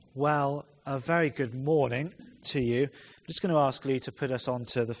Well, a very good morning to you. I'm just going to ask Lee to put us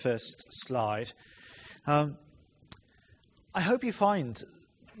onto the first slide. I hope you find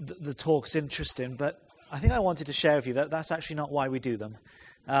the talks interesting, but I think I wanted to share with you that that's actually not why we do them.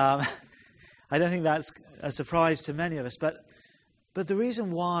 I don't think that's a surprise to many of us, but the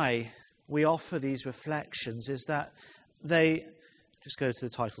reason why we offer these reflections is that they... Just go to the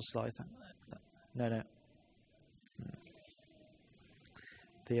title slide. No.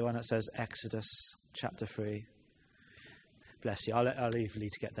 The one that says Exodus chapter 3. Bless you. I'll leave Lee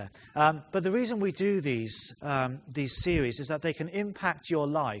to get there. But the reason we do these series is that they can impact your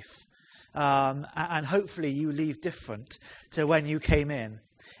life, and hopefully you leave different to when you came in.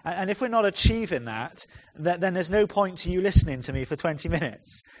 And if we're not achieving that, then there's no point to you listening to me for 20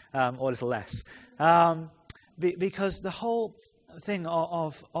 minutes, or a little less. Because the whole thing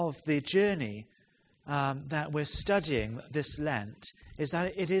of the journey that we're studying this Lent is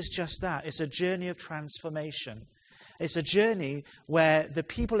that it is just that. It's a journey of transformation. It's a journey where the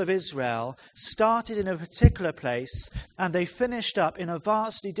people of Israel started in a particular place and they finished up in a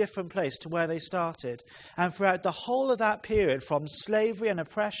vastly different place to where they started. And throughout the whole of that period, from slavery and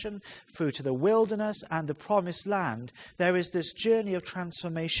oppression through to the wilderness and the promised land, there is this journey of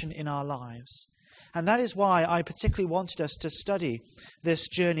transformation in our lives. And that is why I particularly wanted us to study this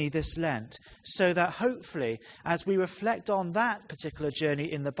journey this Lent, so that hopefully, as we reflect on that particular journey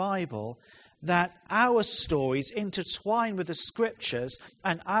in the Bible, that our stories intertwine with the Scriptures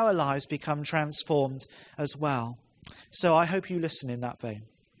and our lives become transformed as well. So I hope you listen in that vein.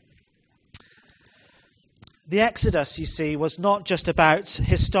 The Exodus, you see, was not just about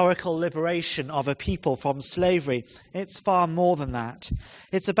historical liberation of a people from slavery. It's far more than that.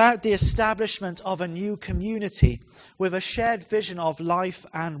 It's about the establishment of a new community with a shared vision of life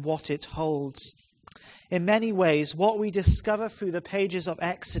and what it holds. In many ways, what we discover through the pages of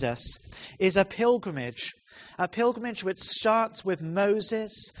Exodus is a pilgrimage which starts with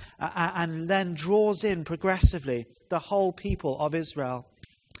Moses and then draws in progressively the whole people of Israel.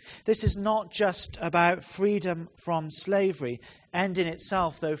 This is not just about freedom from slavery, and in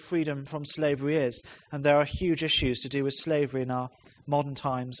itself, though freedom from slavery is, and there are huge issues to do with slavery in our modern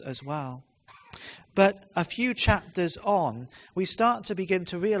times as well. But a few chapters on, we start to begin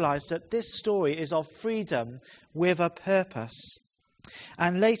to realize that this story is of freedom with a purpose.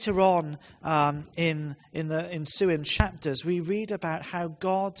 And later on in the ensuing chapters, we read about how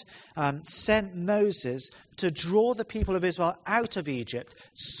God sent Moses to draw the people of Israel out of Egypt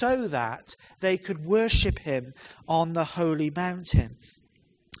so that they could worship him on the holy mountain.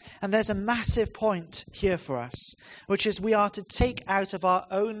 And there's a massive point here for us, which is we are to take out of our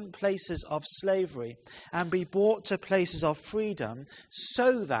own places of slavery and be brought to places of freedom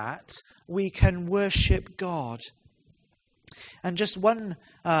so that we can worship God. And just one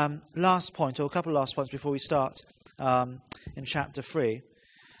last point, or a couple of last points before we start in chapter 3.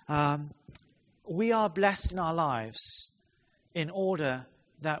 We are blessed in our lives in order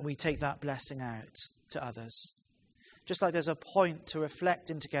that we take that blessing out to others. Just like there's a point to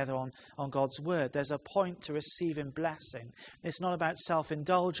reflecting together on God's word, there's a point to receiving blessing. It's not about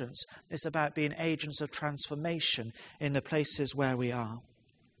self-indulgence. It's about being agents of transformation in the places where we are.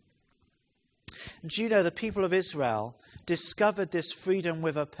 And do you know the people of Israel discovered this freedom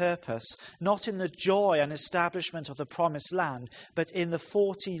with a purpose, not in the joy and establishment of the promised land, but in the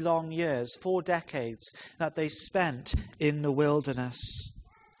 40 long years, 4 decades, that they spent in the wilderness.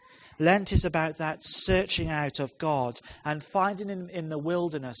 Lent is about that searching out of God and finding him in the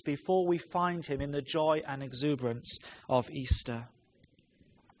wilderness before we find him in the joy and exuberance of Easter.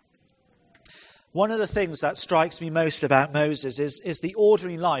 One of the things that strikes me most about Moses is the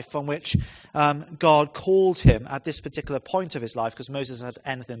ordinary life from which God called him at this particular point of his life, because Moses had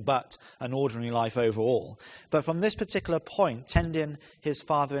anything but an ordinary life overall. But from this particular point, tending his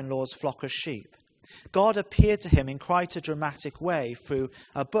father-in-law's flock of sheep, God appeared to him in quite a dramatic way through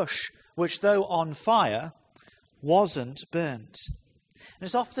a bush, which though on fire, wasn't burnt. And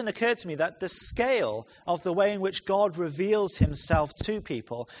it's often occurred to me that the scale of the way in which God reveals himself to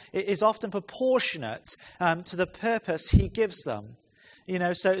people is often proportionate to the purpose he gives them. You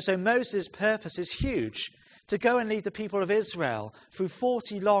know, so Moses' purpose is huge, to go and lead the people of Israel through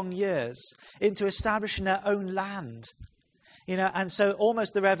 40 long years into establishing their own land. You know, and so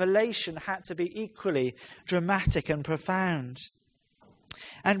almost the revelation had to be equally dramatic and profound.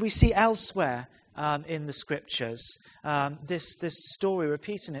 And we see elsewhere in the Scriptures this story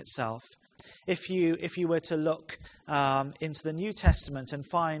repeating itself. if you were to look into the New Testament and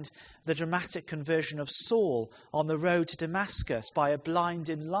find the dramatic conversion of Saul on the road to Damascus by a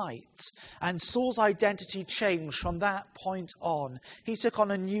blinding light. And Saul's identity changed from that point on. He took on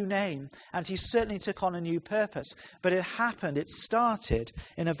a new name, and he certainly took on a new purpose. But it started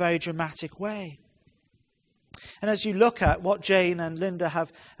in a very dramatic way. And as you look at what Jane and Linda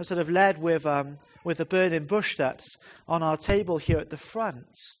have sort of led with the burning bush that's on our table here at the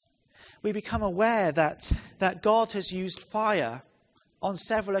front, we become aware that God has used fire on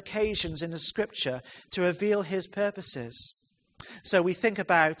several occasions in the Scripture to reveal his purposes. So we think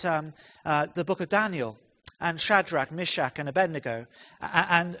about the book of Daniel and Shadrach, Meshach, and Abednego,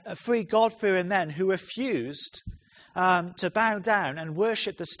 and three God-fearing men who refused to bow down and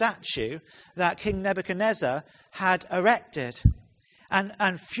worship the statue that King Nebuchadnezzar had erected.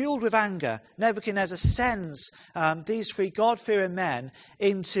 And fueled with anger, Nebuchadnezzar sends these three God-fearing men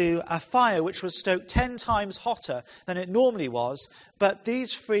into a fire which was stoked 10 times hotter than it normally was. But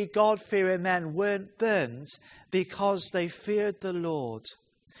these three God-fearing men weren't burned because they feared the Lord.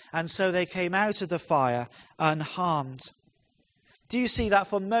 And so they came out of the fire unharmed. Do you see that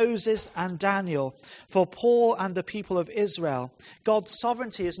for Moses and Daniel, for Paul and the people of Israel, God's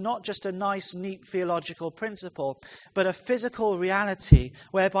sovereignty is not just a nice, neat theological principle, but a physical reality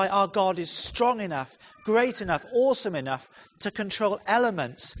whereby our God is strong enough, great enough, awesome enough to control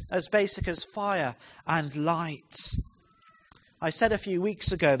elements as basic as fire and light. I said a few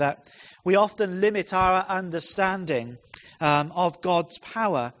weeks ago that we often limit our understanding of God's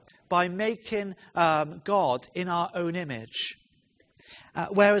power by making God in our own image.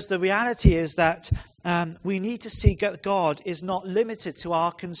 Whereas the reality is that we need to see that God is not limited to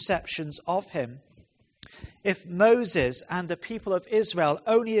our conceptions of him. If Moses and the people of Israel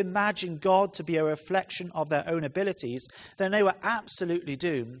only imagined God to be a reflection of their own abilities, then they were absolutely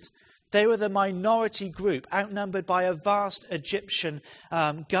doomed. They were the minority group, outnumbered by a vast Egyptian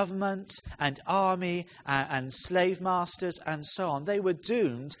government and army and slave masters and so on. They were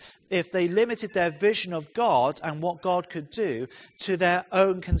doomed if they limited their vision of God and what God could do to their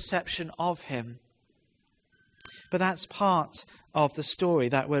own conception of him. But that's part of the story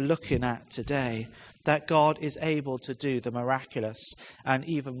that we're looking at today, that God is able to do the miraculous and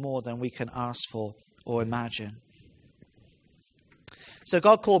even more than we can ask for or imagine. So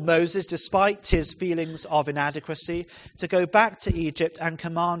God called Moses, despite his feelings of inadequacy, to go back to Egypt and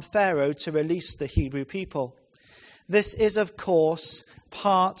command Pharaoh to release the Hebrew people. This is, of course,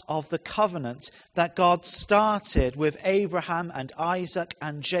 part of the covenant that God started with Abraham and Isaac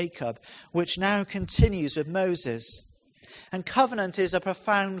and Jacob, which now continues with Moses. And covenant is a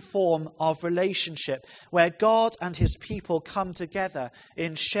profound form of relationship where God and his people come together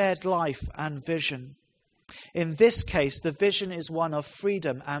in shared life and vision. In this case, the vision is one of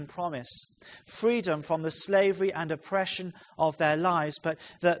freedom and promise. Freedom from the slavery and oppression of their lives, but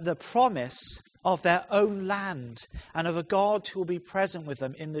the promise of their own land and of a God who will be present with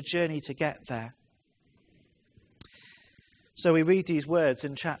them in the journey to get there. So we read these words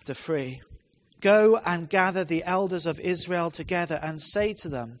in chapter 3. Go and gather the elders of Israel together and say to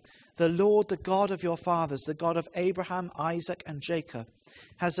them, the Lord, the God of your fathers, the God of Abraham, Isaac, and Jacob,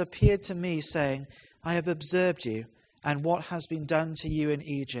 has appeared to me, saying, I have observed you and what has been done to you in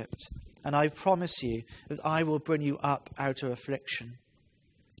Egypt, and I promise you that I will bring you up out of affliction.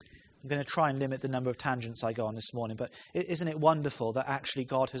 I'm going to try and limit the number of tangents I go on this morning, but isn't it wonderful that actually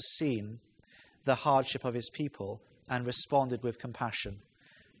God has seen the hardship of his people and responded with compassion?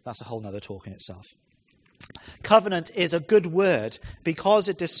 That's a whole other talk in itself. Covenant is a good word because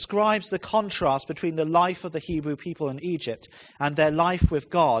it describes the contrast between the life of the Hebrew people in Egypt and their life with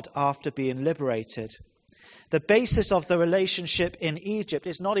God after being liberated. The basis of the relationship in Egypt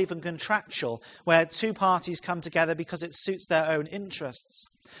is not even contractual, where two parties come together because it suits their own interests.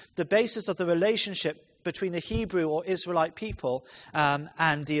 The basis of the relationship between the Hebrew or Israelite people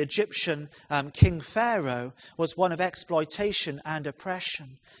and the Egyptian King Pharaoh was one of exploitation and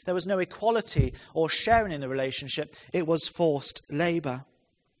oppression. There was no equality or sharing in the relationship. It was forced labor.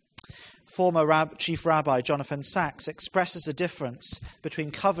 Former Chief Rabbi Jonathan Sacks expresses a difference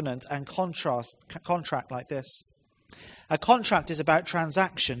between covenant and contract like this. A contract is about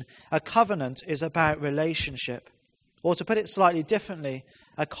transaction. A covenant is about relationship. Or to put it slightly differently,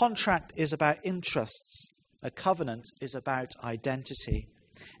 a contract is about interests. A covenant is about identity.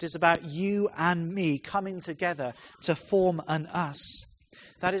 It is about you and me coming together to form an us.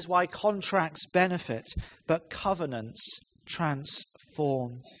 That is why contracts benefit, but covenants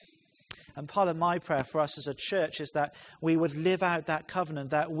transform. And part of my prayer for us as a church is that we would live out that covenant,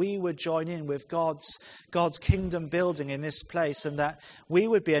 that we would join in with God's kingdom building in this place, and that we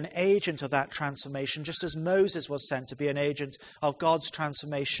would be an agent of that transformation, just as Moses was sent to be an agent of God's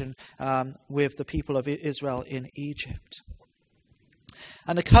transformation with the people of Israel in Egypt.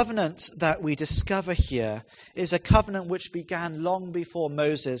 And the covenant that we discover here is a covenant which began long before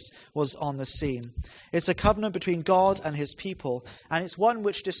Moses was on the scene. It's a covenant between God and his people, and it's one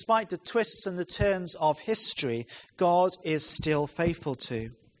which, despite the twists and the turns of history, God is still faithful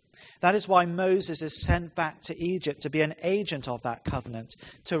to. That is why Moses is sent back to Egypt to be an agent of that covenant,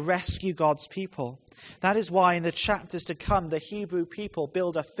 to rescue God's people. That is why in the chapters to come, the Hebrew people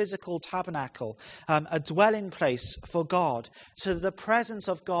build a physical tabernacle, a dwelling place for God, so that the presence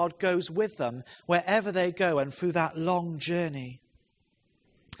of God goes with them wherever they go and through that long journey.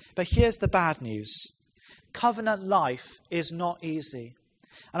 But here's the bad news. Covenant life is not easy.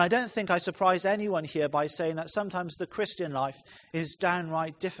 And I don't think I surprise anyone here by saying that sometimes the Christian life is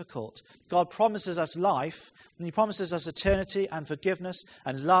downright difficult. God promises us life, and he promises us eternity and forgiveness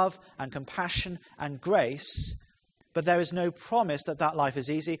and love and compassion and grace, but there is no promise that that life is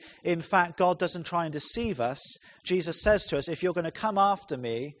easy. In fact, God doesn't try and deceive us. Jesus says to us, if you're going to come after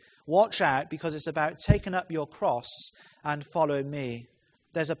me, watch out, because it's about taking up your cross and following me.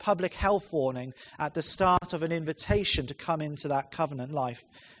 There's a public health warning at the start of an invitation to come into that covenant life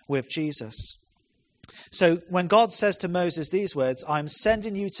with Jesus. So when God says to Moses these words, I'm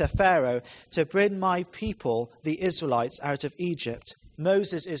sending you to Pharaoh to bring my people, the Israelites, out of Egypt,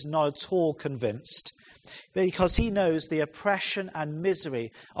 Moses is not at all convinced, because he knows the oppression and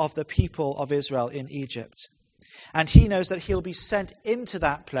misery of the people of Israel in Egypt. And he knows that he'll be sent into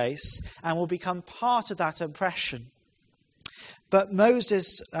that place and will become part of that oppression. But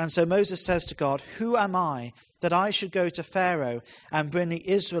Moses says to God, who am I that I should go to Pharaoh and bring the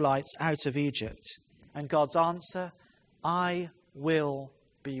Israelites out of Egypt? And God's answer, I will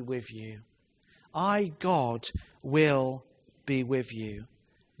be with you. I, God, will be with you.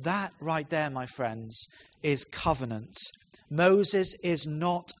 That right there, my friends, is covenant. Moses is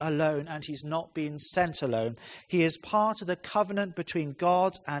not alone, and he's not being sent alone. He is part of the covenant between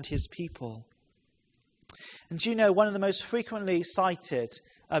God and his people. And do you know, one of the most frequently cited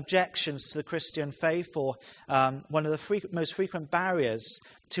objections to the Christian faith, or one of the most frequent barriers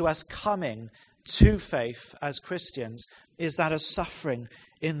to us coming to faith as Christians, is that of suffering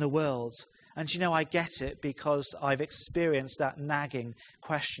in the world. And do you know, I get it, because I've experienced that nagging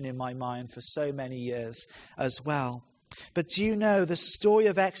question in my mind for so many years as well. But do you know, the story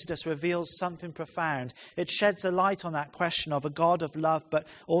of Exodus reveals something profound. It sheds a light on that question of a God of love, but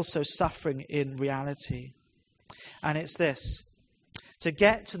also suffering in reality. And it's this. To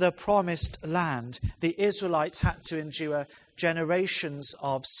get to the promised land, the Israelites had to endure generations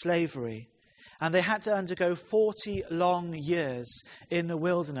of slavery. And they had to undergo 40 long years in the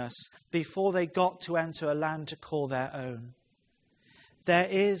wilderness before they got to enter a land to call their own. There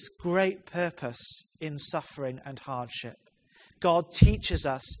is great purpose in suffering and hardship. God teaches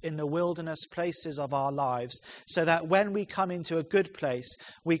us in the wilderness places of our lives, so that when we come into a good place,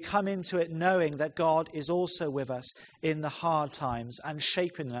 we come into it knowing that God is also with us in the hard times, and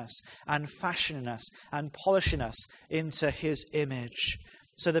shaping us and fashioning us and polishing us into his image.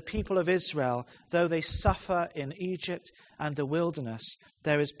 So the people of Israel, though they suffer in Egypt and the wilderness,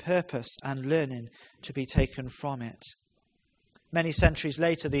 there is purpose and learning to be taken from it. Many centuries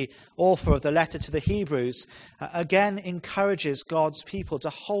later, the author of the letter to the Hebrews again encourages God's people to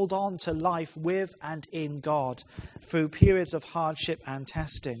hold on to life with and in God through periods of hardship and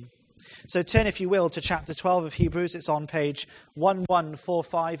testing. So turn, if you will, to chapter 12 of Hebrews. It's on page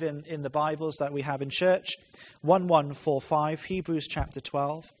 1145 in the Bibles that we have in church. 1145, Hebrews chapter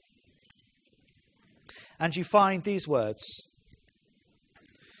 12. And you find these words.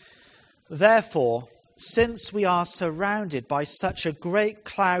 Therefore, since we are surrounded by such a great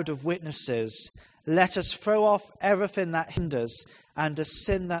cloud of witnesses, let us throw off everything that hinders and the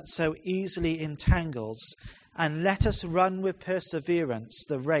sin that so easily entangles, and let us run with perseverance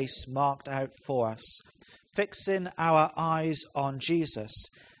the race marked out for us, fixing our eyes on Jesus,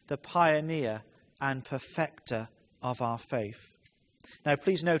 the pioneer and perfecter of our faith. Now,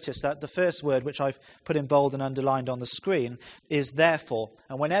 please notice that the first word, which I've put in bold and underlined on the screen, is therefore.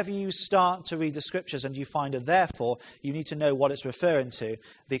 And whenever you start to read the scriptures and you find a therefore, you need to know what it's referring to,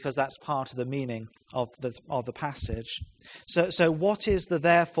 because that's part of the meaning of the passage. So what is the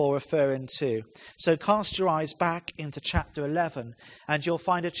therefore referring to? So cast your eyes back into chapter 11, and you'll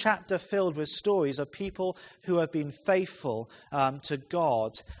find a chapter filled with stories of people who have been faithful to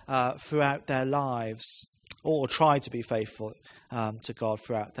God throughout their lives. or try to be faithful to God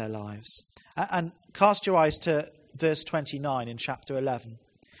throughout their lives. And cast your eyes to verse 29 in chapter 11.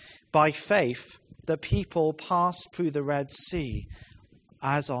 By faith, the people passed through the Red Sea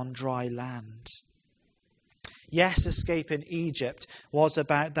as on dry land. Yes, escaping Egypt was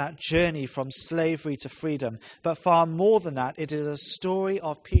about that journey from slavery to freedom, but far more than that, it is a story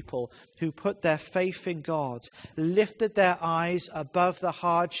of people who put their faith in God, lifted their eyes above the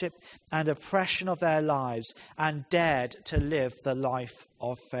hardship and oppression of their lives, and dared to live the life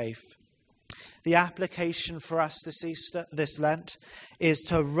of faith. The application for us this Lent, is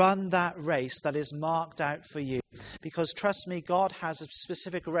to run that race that is marked out for you. Because trust me, God has a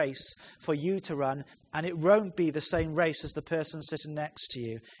specific race for you to run, and it won't be the same race as the person sitting next to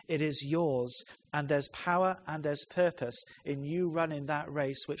you. It is yours, and there's power and there's purpose in you running that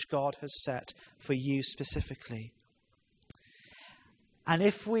race which God has set for you specifically. And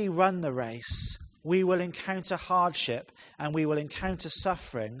if we run the race, we will encounter hardship and we will encounter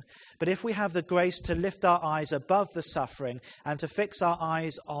suffering. But if we have the grace to lift our eyes above the suffering and to fix our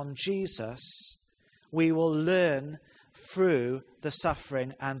eyes on Jesus, we will learn through the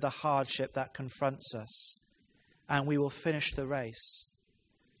suffering and the hardship that confronts us. And we will finish the race.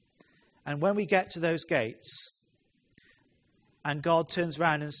 And when we get to those gates, and God turns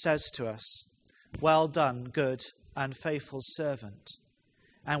around and says to us, "Well done, good and faithful servant,"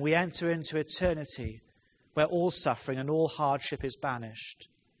 and we enter into eternity where all suffering and all hardship is banished,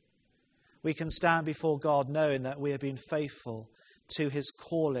 we can stand before God knowing that we have been faithful to his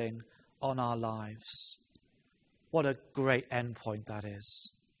calling on our lives. What a great endpoint that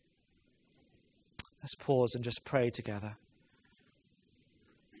is. Let's pause and just pray together.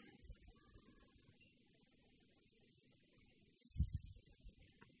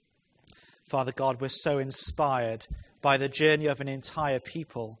 Father God, we're so inspired by the journey of an entire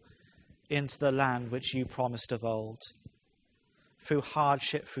people into the land which you promised of old. Through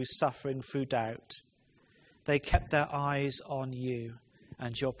hardship, through suffering, through doubt, they kept their eyes on you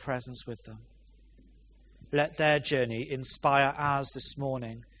and your presence with them. Let their journey inspire ours this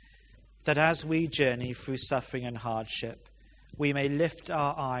morning, that as we journey through suffering and hardship, we may lift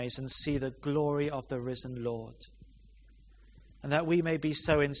our eyes and see the glory of the risen Lord. And that we may be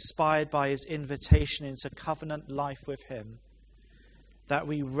so inspired by his invitation into covenant life with him, that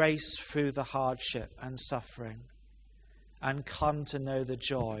we race through the hardship and suffering and come to know the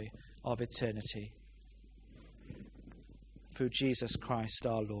joy of eternity. Through Jesus Christ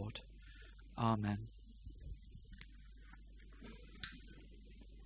our Lord. Amen.